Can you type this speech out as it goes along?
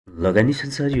लगानी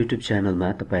संसार युट्युब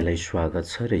च्यानलमा तपाईलाई स्वागत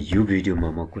छ र यो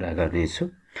भिडियोमा म कुरा गर्नेछु।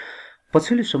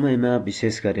 पछिल्लो समयमा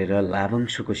विशेष गरेर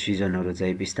लाभांशको सिजनहरू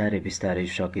चाहिँ बिस्तारै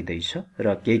सकिँदैछ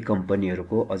र केही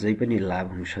कम्पनीहरूको अझै पनि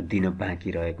लाभांश दिन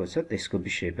बाँकी रहेको छ। त्यसको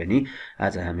विषय पनि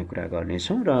आज हामी कुरा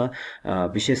गर्नेछौँ र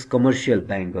विशेष कमर्सियल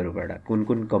ब्याङ्कहरूबाट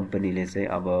कुन कम्पनीले चाहिँ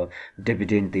अब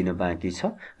डिभिडेन्ड दिन बाँकी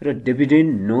छ र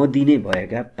डिभिडेन्ड नदिने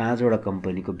भएका 5 वटा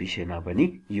कम्पनीको विषयमा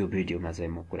पनि यो भिडियोमा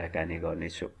चाहिँ म कुराकानी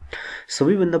गर्नेछु।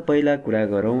 सबैभन्दा पहिला कुरा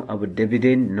गरौँ अब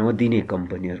डिभिडेन्ड नदिने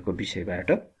कम्पनीहरूको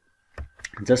विषयबाट,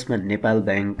 जसमा नेपाल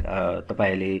बैंक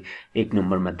तपाईले 1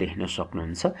 नम्बरमा देख्न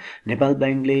सक्नुहुन्छ। नेपाल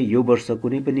बैंकले यो वर्ष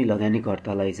कुनै पनि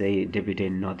लगानीकर्तालाई चाहिँ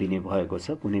डिभिडेन्ड नदिने भएको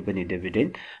छ, कुनै पनि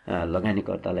डिभिडेन्ड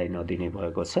लगानीकर्तालाई नदिने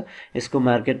भएको छ। यसको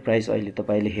मार्केट प्राइस अहिले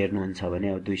तपाईले हेर्नुहुन्छ भने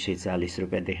अब 240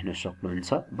 रुपैयाँ देख्न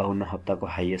सक्नुहुन्छ। 52 हप्ताको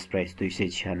हाईएस्ट प्राइस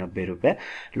 296 रुपैयाँ,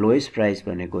 लोएस्ट प्राइस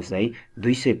भनेको चाहिँ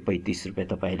 235 रुपैयाँ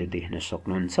तपाईले देख्न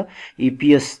सक्नुहुन्छ।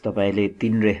 ईपीएस तपाईले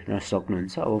 3 देख्न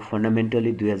सक्नुहुन्छ। अब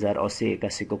फन्डामेन्टली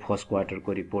 2080-81 को फर्स्ट क्वार्टर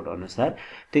को रिपोर्ट अनुसार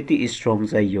त्यति स्ट्रङ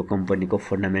चाहिँ यो कम्पनीको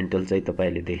फन्डामेन्टल चाहिँ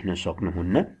तपाईले देख्न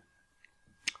सक्नुहुन्न।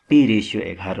 पी रेशियो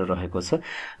 11 रहेको छ,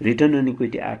 रिटर्न अन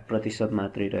इक्विटी 8%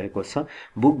 मात्रै रहेको छ।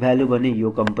 बुक भ्यालु भने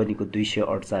यो कम्पनीको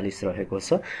 248 रहेको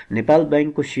छ। नेपाल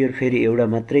बैंकको शेयर फेरि एउटा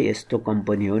मात्रै यस्तो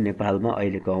कम्पनी हो नेपालमा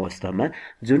अहिलेको अवस्थामा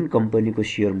जुन कम्पनीको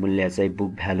शेयर मूल्य चाहिँ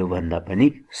बुक भ्यालु भन्दा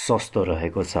पनि सस्तो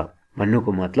रहेको छ।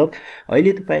 भन्नुको मतलब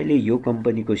अहिले तपाईले यो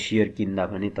कम्पनीको शेयर किन्दा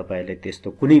भने तपाईले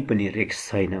त्यस्तो कुनै पनि रिस्क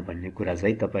छैन भन्ने कुरा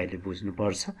चाहिँ तपाईले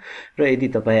बुझ्नुपर्छ। र यदि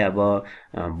तपाई अब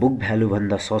बुक भ्यालु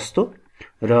भन्दा सस्तो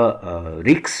र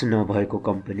रिस्क नभएको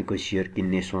कम्पनीको शेयर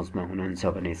किन्ने सोचमा हुनुहुन्छ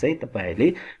भने चाहिँ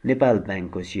तपाईले नेपाल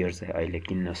बैंकको शेयर चाहिँ अहिले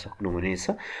किन्न सक्नुहुनेछ।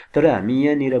 तर हामी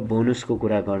यहाँनिर बोनसको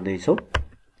कुरा गर्दैछौँ।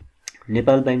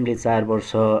 नेपाल बैंकले 4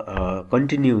 वर्ष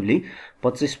कन्टिन्युली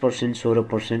 25%,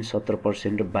 16%,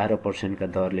 17% र 12% का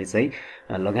दरले चाहिँ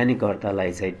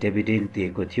लगानीकर्तालाई चाहिँ डिभिडेन्ड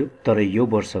दिएको थियो। तर यो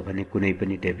वर्ष भने कुनै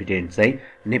पनि डिभिडेन्ड चाहिँ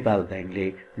नेपाल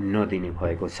बैंकले नदिने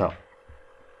भएको छ।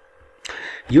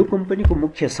 यो कम्पनीको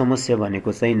मुख्य समस्या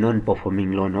भनेको चाहिँ नन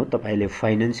परफर्मिङ लोन हो। तपाईले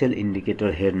फाइनान्शियल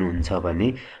इन्डिकेटर हेर्नुहुन्छ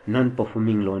भने नन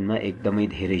परफर्मिङ लोनमा एकदमै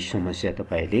धेरै समस्या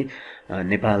तपाईले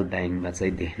नेपाल बैंकमा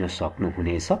चाहिँ देख्न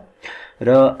सक्नुहुनेछ। र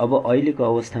अब अहिलेको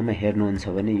अवस्थामा हेर्नुहुन्छ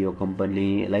भने यो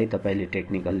कम्पनीलाई तपाईले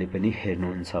टेक्निकलले पनि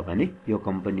हेर्नुहुन्छ भने यो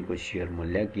कम्पनीको शेयर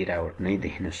मूल्य गिरावट नै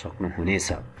देख्न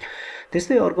सक्नुहुनेछ।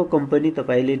 त्यस्तै अर्को कम्पनी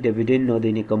तपाईले डिभिडेन्ड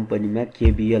नदिने कम्पनीमा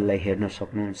केबीएल लाई हेर्न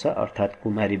सक्नुहुन्छ, अर्थात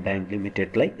कुमारी बैंक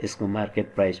लिमिटेडलाई। यसको मार्केट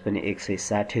प्राइस पनि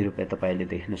 160 रुपैयाँ तपाईले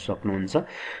देख्न सक्नुहुन्छ।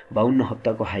 52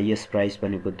 हप्ताको हाईएस्ट प्राइस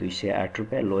भनेको 208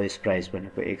 रुपैयाँ, लोएस्ट प्राइस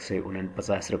भनेको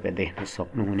 149 रुपैयाँ देख्न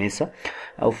सक्नुहुनेछ।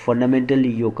 अब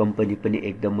फन्डामेन्टली यो कम्पनी पनि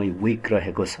एकदमै विक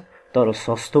रहेको छ। तर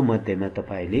सस्तो मध्येमा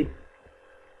तपाईले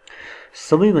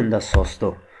सबैभन्दा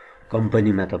सस्तो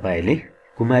कम्पनीमा तपाईले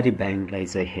कुमारी बैंकलाई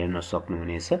चाहिँ हेर्न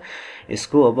सक्नुहुनेछ।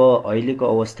 यसको अब अहिलेको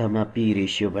अवस्थामा पी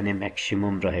रेशियो भने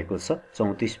म्याक्सिमम रहेको छ।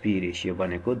 34 पी रेशियो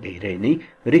भनेको धेरै नै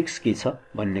रिस्की छ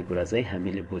भन्ने कुरा चाहिँ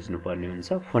हामीले बुझ्नुपर्ने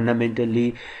हुन्छ।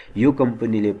 फन्डामेन्टली यो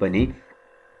कम्पनीले पनि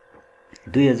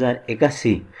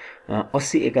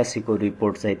 2080-81 को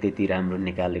रिपोर्ट चाहिँ त्यति राम्रो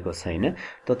निकालेको छैन।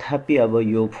 तथापि अब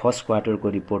यो फर्स्ट क्वार्टरको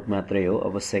रिपोर्ट मात्रै हो।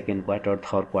 अब सेकेन्ड क्वार्टर,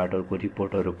 थर्ड क्वार्टरको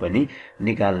रिपोर्टहरू पनि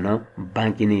निकाल्न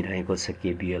बाँकी नै रहेको छ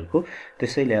केबीएल को।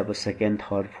 त्यसैले अब सेकेन्ड,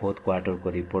 थर्ड, फोर्थ क्वार्टरको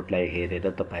रिपोर्टलाई हेरेर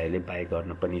तपाईले बाइ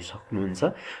गर्न पनि सक्नुहुन्छ।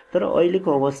 तर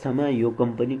अहिलेको अवस्थामा यो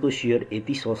कम्पनीको शेयर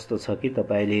यति सस्तो छ कि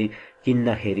तपाईले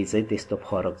किन्दाखेरि चाहिँ त्यस्तो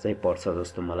फरक चाहिँ पर्छ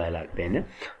जस्तो मलाई लाग्दैन।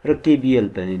 र केबीएल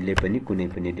पनि कुनै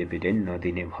पनि डिभिडेन्ड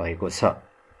नदिने भएको छ।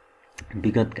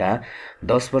 विगतका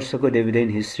 10 वर्षको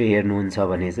डिभिडेन्ड हिस्ट्री हेर्नुहुन्छ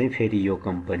भने चाहिँ फेरि यो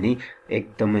कम्पनी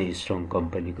एकदमै स्ट्रङ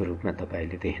कम्पनीको रूपमा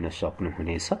तपाईले देख्न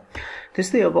सक्नुहुनेछ।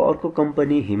 त्यस्तै अब अर्को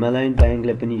कम्पनी हिमालयन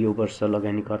बैंकले पनि यो वर्ष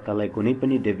लगानीकर्तालाई कुनै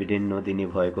पनि डिभिडेन्ड नदिने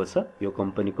भएको छ। यो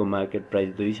कम्पनीको मार्केट प्राइस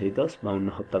 210, 52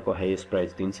 हप्ताको हाईएस्ट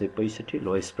प्राइस 365,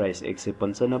 लोएस्ट प्राइस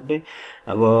 195।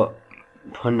 अब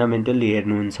फन्डामेन्टली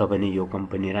हेर्नुहुन्छ भने यो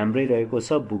कम्पनी राम्रै रहेको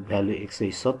छ। बुक भ्यालु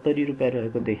 170 रुपैयाँ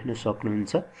रहेको देख्न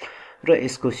सक्नुहुन्छ र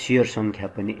यसको शेयर संख्या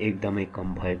पनि एकदमै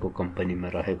कम भएको कम्पनीमा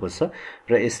रहेको छ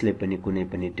र यसले पनि कुनै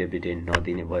पनि डिभिडेन्ड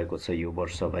नदिने भएको छ यो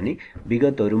वर्ष भने।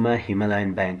 विगतहरुमा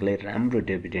हिमालयन बैंकले राम्रो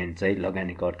डिभिडेन्ड चाहिँ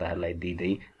लगानीकर्ताहरूलाई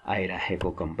दिँदै आइरहेको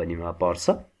कम्पनीमा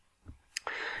पर्छ।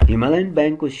 हिमालयन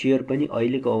बैंकको शेयर पनि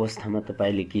अहिलेको अवस्थामा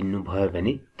तपाईले किन्नु भयो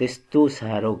भने त्यस्तो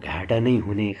सारो घाटा नै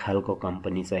हुने खालको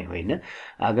कम्पनी चाहिँ होइन।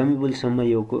 आगामी बुलसम्म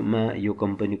यो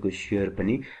कम्पनीको शेयर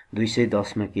पनि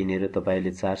 210 मा किनेर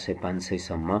तपाईले 400-500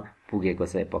 सम्म पुगेको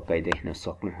चाहिँ पक्कै देख्न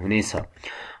सक्नुहुनेछ।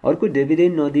 अर्को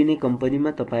डिभिडेन्ड नदिने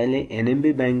कम्पनीमा तपाईले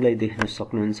एनएमबी बैंकलाई देख्न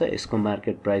सक्नुहुन्छ। यसको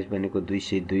मार्केट प्राइस भनेको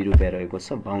 202 रुपैयाँ रहेको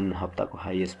छ। 52 हप्ताको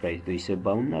हाईएस्ट प्राइस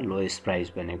 252, लोएस्ट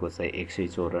प्राइस भनेको चाहिँ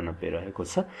 194 रहेको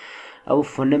छ। अब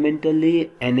फन्डामेन्टली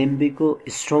एनएमबी को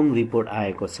स्ट्रङ रिपोर्ट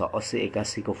आएको छ।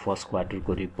 80-81 को फर्स्ट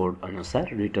क्वार्टरको रिपोर्ट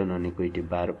अनुसार return on equity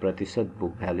 12%,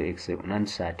 book value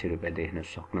 159 रुपैयाँ देख्न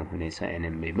सक्नुहुनेछ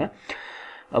एनएमबी मा।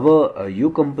 अब यो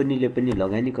कम्पनीले पनि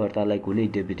लगानीकर्तालाई कुनै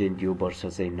डिभिडेन्ड यो वर्ष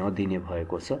चाहिँ नदिने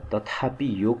भएको छ। तथापि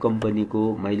यो कम्पनीको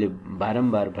मैले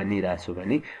बारम्बार भनिरहेको छु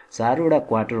भने 4 वटा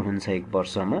क्वार्टर हुन्छ एक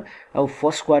वर्षमा। अब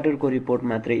फर्स्ट क्वार्टरको रिपोर्ट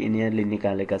मात्रै यिनीहरूले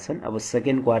निकालेका छन्। अब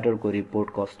सेकेन्ड क्वार्टरको रिपोर्ट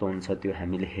कस्तो हुन्छ त्यो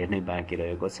हामीले हेर्नै बाँकी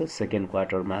रहेको छ। सेकेन्ड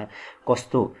क्वार्टरमा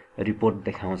कस्तो रिपोर्ट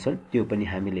देखाउँछन् त्यो पनि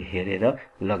हामीले हेरेर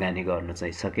लगानी गर्न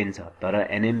चाहिँ सकिन्छ। तर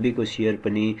एनएमबी को शेयर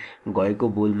पनि गएको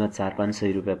बुलमा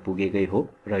 400-500 रुपैयाँ पुगेकै हो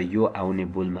र यो आउने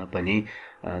बुलमा पनि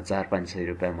 400-500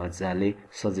 रुपैयाँ मजाले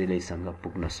सजिलैसँग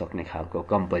पुग्न सक्ने खालको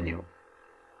कम्पनी हो।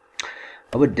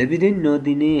 अब डिभिडेन्ड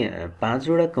नदिने 5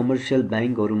 वटा कमर्सियल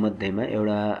बैंकहरु मध्येमा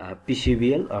एउटा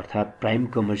पीसीबीएल अर्थात प्राइम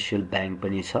कमर्सियल बैंक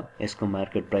पनि छ। यसको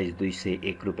मार्केट प्राइस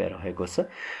 201 रुपैयाँ रहेको छ।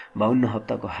 52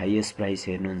 हप्ताको हाईएस्ट प्राइस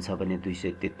हेर्नुहुन्छ भने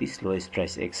 233, lowest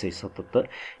price 177।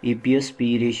 EPS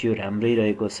P ratio राम्रै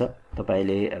रहेको छ।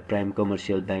 तपाईले प्राइम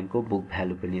कमर्सियल बैंकको बुक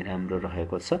भ्यालु पनि राम्रो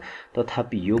रहेको छ।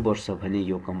 तथापि यो वर्ष भने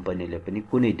यो कम्पनीले पनि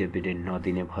कुनै डिभिडेन्ड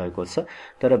नदिने भएको छ।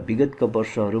 तर विगतका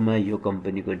वर्षहरुमा यो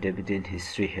कम्पनीको डिभिडेन्ड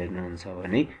हिस्ट्री हेर्नुहुन्छ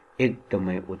भने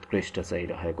एकदमै उत्कृष्ट चाहिँ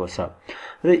रहेको छ।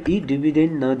 र यी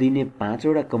डिभिडेन्ड नदिने 5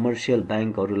 वटा कमर्सियल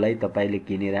बैंकहरुलाई तपाईले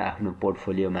किनेर आफ्नो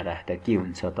पोर्टफोलियोमा राख्दा के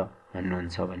हुन्छ त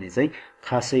भन्नुहुन्छ भने चाहिँ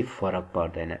खासै फरक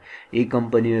पर्दैन। यी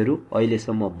कम्पनीहरु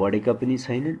अहिलेसम्म बढेका पनि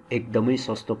छैनन्। एकदमै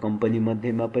सस्तो कम्पनी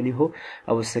मध्येमा पनि हो।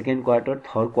 अब second quarter,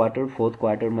 third quarter, fourth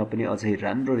क्वार्टरमा पनि अझै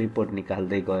राम्रो रिपोर्ट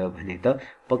निकाल्दै गयो भने त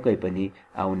पक्कै पनि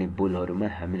आउने बुलहरुमा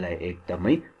हामीलाई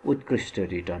एकदमै उत्कृष्ट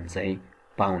रिटर्न चाहिँ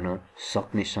पाउन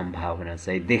सक्ने सम्भावना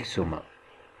चाहिँ देख्छु म।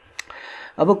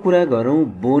 अब कुरा गरौं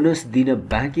बोनस दिन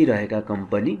बाँकी रहेका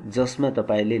कम्पनी जसमा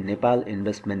तपाईले नेपाल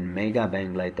इन्भेस्टमेन्ट मेगा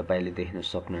बैंकलाई तपाईले देख्न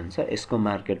सक्नुहुन्छ। यसको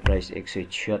मार्केट प्राइस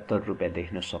 176 रुपैयाँ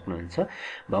देख्न सक्नुहुन्छ।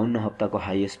 52 हप्ताको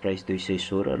हाईएस्ट प्राइस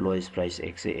 216, लोएस्ट प्राइस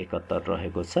 171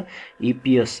 रहेको छ।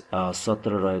 ईपीएस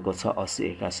 17 रहेको छ।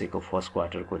 80-81 को फर्स्ट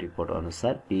क्वार्टरको रिपोर्ट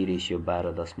अनुसार पी रेशियो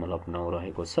 12.9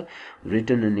 रहेको छ।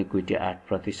 Return on equity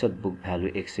 8%, book value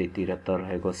 173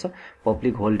 रहेको छ।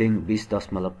 पब्लिक होल्डिङ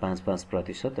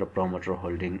 20.55% र प्रमोटर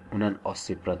होल्डिङ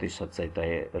 79% चाहिँ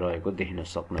तय रहेको देख्न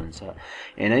सक्नुहुन्छ।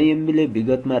 एनआईएमबी ले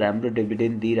विगतमा राम्रो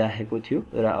डिभिडेन्ड दिइराखेको थियो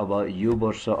र अब यो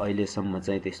वर्ष अहिलेसम्म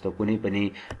चाहिँ त्यस्तो कुनै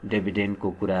पनि डिभिडेन्डको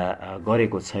कुरा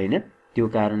गरेको छैन। त्यो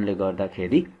कारणले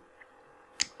गर्दाखेरि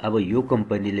अब यो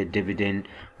कम्पनीले डिभिडेन्ड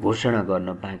घोषणा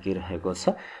गर्न बाँकी रहेको छ।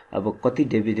 अब कति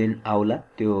डिभिडेन्ड आउला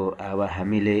त्यो अब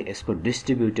हामीले यसको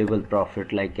डिस्ट्रिब्युटेबल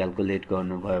प्रॉफिटलाई क्याल्कुलेट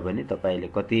गर्नुभयो भने तपाईले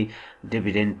कति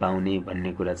डिभिडेन्ड पाउने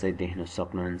भन्ने कुरा चाहिँ देख्न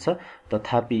सक्नुहुन्छ।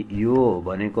 तथापि यो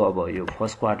भनेको अब यो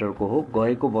फर्स्ट क्वार्टरको हो।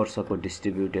 गएको वर्षको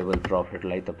डिस्ट्रिब्युटेबल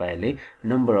प्रॉफिटलाई तपाईले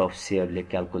नम्बर अफ शेयरले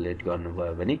क्याल्कुलेट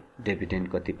गर्नुभयो भने डिभिडेन्ड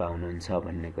कति पाउनुहुन्छ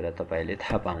भन्ने कुरा तपाईले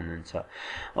थाहा पाउनुहुन्छ।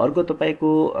 अर्को तपाईको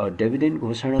डिभिडेन्ड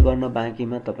घोषणा गर्न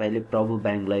बाँकीमा तपाईले प्रभु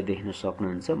बैंकलाई देख्न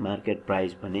सक्नुहुन्छ। मार्केट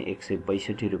प्राइस भने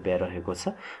 162 रुपैयाँ रहेको छ।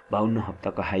 52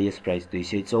 हप्ताको highest price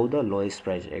 214, lowest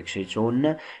price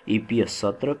 154। EPS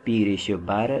 17, P ratio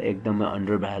 12, एकदमै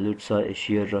अन्डर भ्यालुड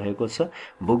शेयर रहेको छ।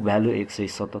 बुक भ्यालु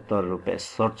 177 रुपैयाँ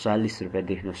 47 रुपैयाँ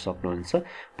देख्न सक्नुहुन्छ।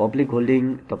 पब्लिक होल्डिङ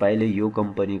तपाईले यो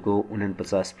कम्पनीको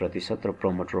 49% र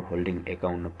प्रमोटर होल्डिङ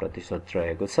 51%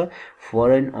 रहेको छ।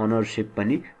 फरेन ओनरशिप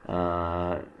पनि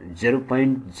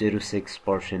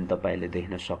 0.06% तपाईले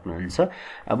देख्न सक्नुहुन्छ।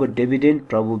 अब डिभिडेन्ड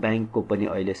प्रभु बैंकको पनि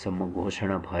अहिलेसम्म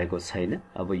घोषणा भएको छैन।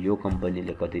 अब यो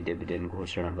कम्पनीले कति डिभिडेन्ड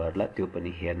घोषणा गर्ला त्यो पनि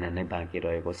हेर्न नै बाँकी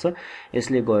रहेको छ।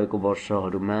 यसले गएको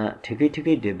वर्षहरुमा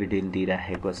ठिकै डिभिडेन्ड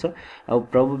दिइराखेको छ। अब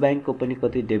प्रभु बैंकको पनि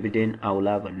कति डिभिडेन्ड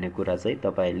आउला भन्ने कुरा चाहिँ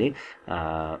तपाईले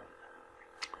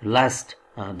लास्ट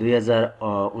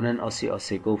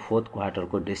 2079-80 को fourth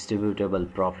क्वार्टरको distributable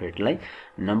प्रॉफिटलाई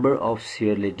number of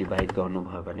शेयरले divide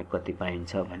गर्नुभयो भने कति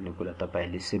पाइन्छ भन्ने कुरा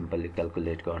तपाईले सिम्पली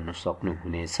क्याल्कुलेट गर्न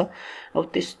सक्नुहुनेछ। अब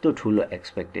त्यस्तो ठूलो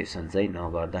एक्सपेक्टेसन चाहिँ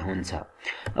नगर्दा हुन्छ।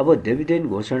 अब डिभिडेन्ड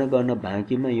घोषणा गर्न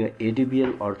बाँकीमा यो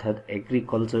एडीबीएल अर्थात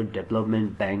एग्रीकल्चर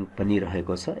डेभलपमेन्ट बैंक पनि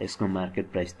रहेको छ। यसको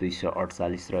मार्केट प्राइस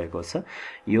 248 रहेको छ।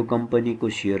 यो कम्पनीको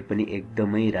शेयर पनि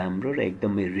एकदमै राम्रो र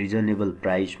एकदमै रिजनेबल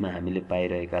प्राइसमा हामीले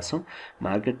पाइरहेका छौं।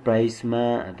 मार्केट प्राइसमा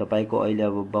तपाईको अहिले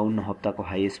अब 52 हप्ताको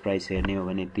हाईएस्ट प्राइस हेर्ने हो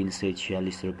भने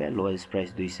 346 रुपैयाँ, लोएस्ट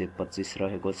प्राइस 225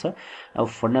 रहेको छ। अब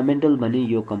फन्डामेन्टल भने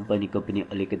यो कम्पनीको पनि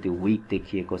अलिकति वीक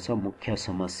देखिएको छ। मुख्य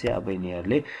समस्या अब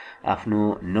यिनीहरूले आफ्नो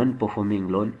नन परफर्मिङ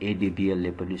लोन एडीबीएल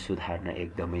ले पनि सुधार्न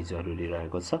एकदमै जरुरी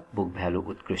रहेको छ। बुक भ्यालु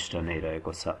उत्कृष्ट नै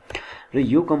रहेको छ र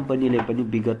यो कम्पनीले पनि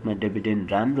विगतमा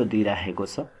डिभिडेन्ड राम्रो दिइराखेको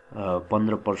छ।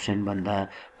 15% भन्दा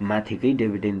माथिकै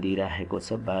डिभिडेन्ड दिइराखेको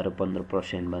छ,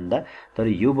 12-15% भन्दा। तर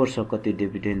यो वर्ष कति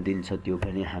डिभिडेन्ड दिन्छ त्यो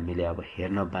पनि हामीले अब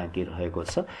हेर्न बाँकी रहेको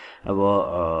छ। अब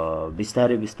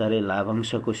बिस्तारै बिस्तारै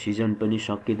लाभांशको सिजन पनि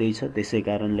सकिँदैछ, त्यसै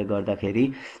कारणले गर्दाखेरि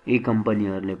यी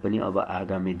कम्पनीहरूले पनि अब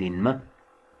आगामी दिनमा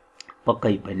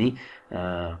पक्कै पनि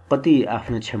कति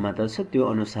आफ्नो क्षमता छ त्यो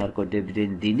अनुसारको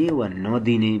डिभिडेन्ड दिने वा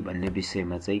नदिने भन्ने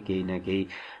विषयमा चाहिँ केही न केही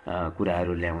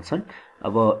कुराहरू ल्याउँछन्।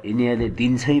 अब यिनीहरूले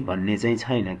दिन्छै भन्ने चाहिँ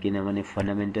छैन, किनभने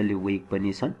फन्डामेन्टली वीक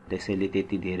पनि छन्, त्यसैले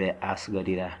त्यति धेरै आश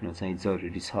गरिराख्नु चाहिँ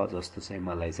जरुरी छ जस्तो चाहिँ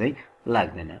मलाई चाहिँ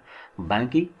लाग्दैन।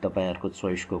 बाँकी तपाईहरुको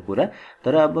चोइसको कुरा।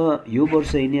 तर अब यो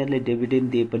वर्ष यिनीहरूले डिभिडेन्ड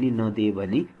दिए पनि नदिए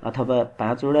भने अथवा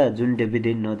 5 वटा जुन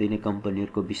डिभिडेन्ड नदिने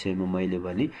कम्पनीहरुको विषयमा मैले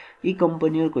भने यी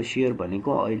कम्पनीहरुको शेयर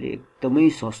भनेको अहिले एकदमै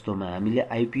सस्तोमा, हामीले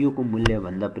आईपीओ को मूल्य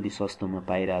भन्दा पनि सस्तोमा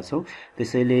पाइराछौं।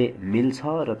 त्यसैले मिल्छ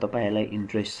र तपाईहरुलाई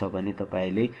इन्ट्रेस्ट छ भने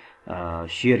तपाईले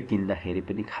शेयर किन्दाखेरि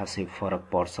पनि खासै फरक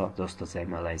पर्छ जस्तो चाहिँ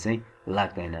मलाई चाहिँ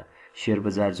लाग्दैन। शेयर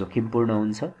बजार जोखिमपूर्ण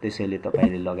हुन्छ, त्यसैले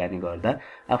तपाईले लगानी गर्दा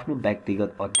आफ्नो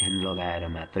व्यक्तिगत अध्ययन लगाएर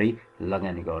मात्रै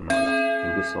लगानी गर्नुहोला।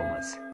 Thank you so much.